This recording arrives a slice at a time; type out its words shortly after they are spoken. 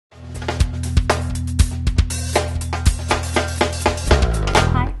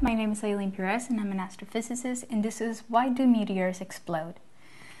my name is Eylene Pirez and I'm an astrophysicist, and this is Why Do Meteors Explode?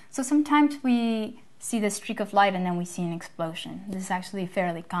 So sometimes we see the streak of light and then we see an explosion. This is actually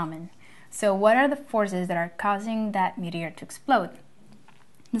fairly common. So what are the forces that are causing that meteor to explode?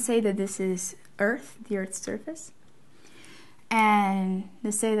 Let's say that this is Earth, the Earth's surface, and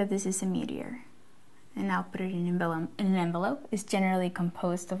let's say that this is a meteor. And I'll put it in an envelope. It's generally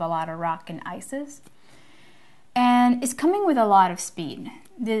composed of a lot of rock and ices. And it's coming with a lot of speed.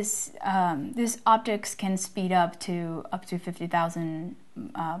 These objects can speed up to 50,000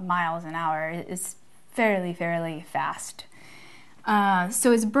 miles an hour. It's fairly fast.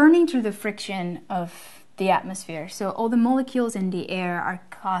 So it's burning through the friction of the atmosphere. So all the molecules in the air are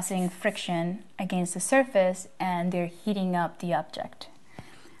causing friction against the surface, and they're heating up the object.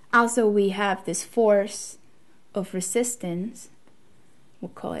 Also, we have this force of resistance. We'll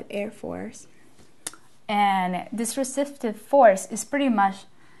call it air force. And this resistive force is pretty much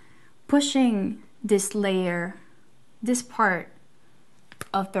pushing this layer, this part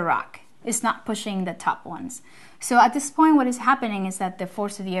of the rock. It's not pushing the top ones. So at this point, what is happening is that the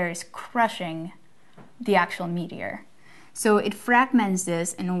force of the air is crushing the actual meteor. So it fragments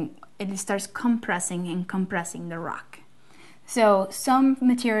this and it starts compressing the rock. So some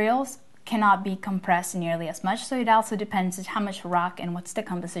materials cannot be compressed nearly as much, so it also depends on how much rock and what's the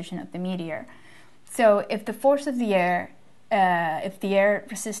composition of the meteor. So if the force of the air, if the air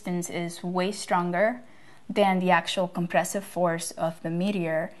resistance is way stronger than the actual compressive force of the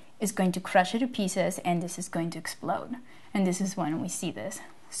meteor, is going to crush it to pieces, and this is going to explode. And this is when we see this.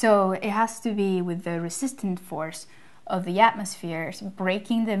 So it has to be with the resistant force of the atmosphere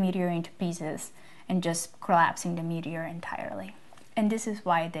breaking the meteor into pieces and just collapsing the meteor entirely. And this is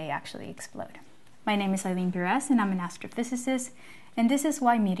why they actually explode. My name is Eylene Pirez and I'm an astrophysicist, and this is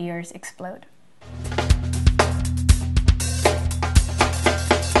why meteors explode.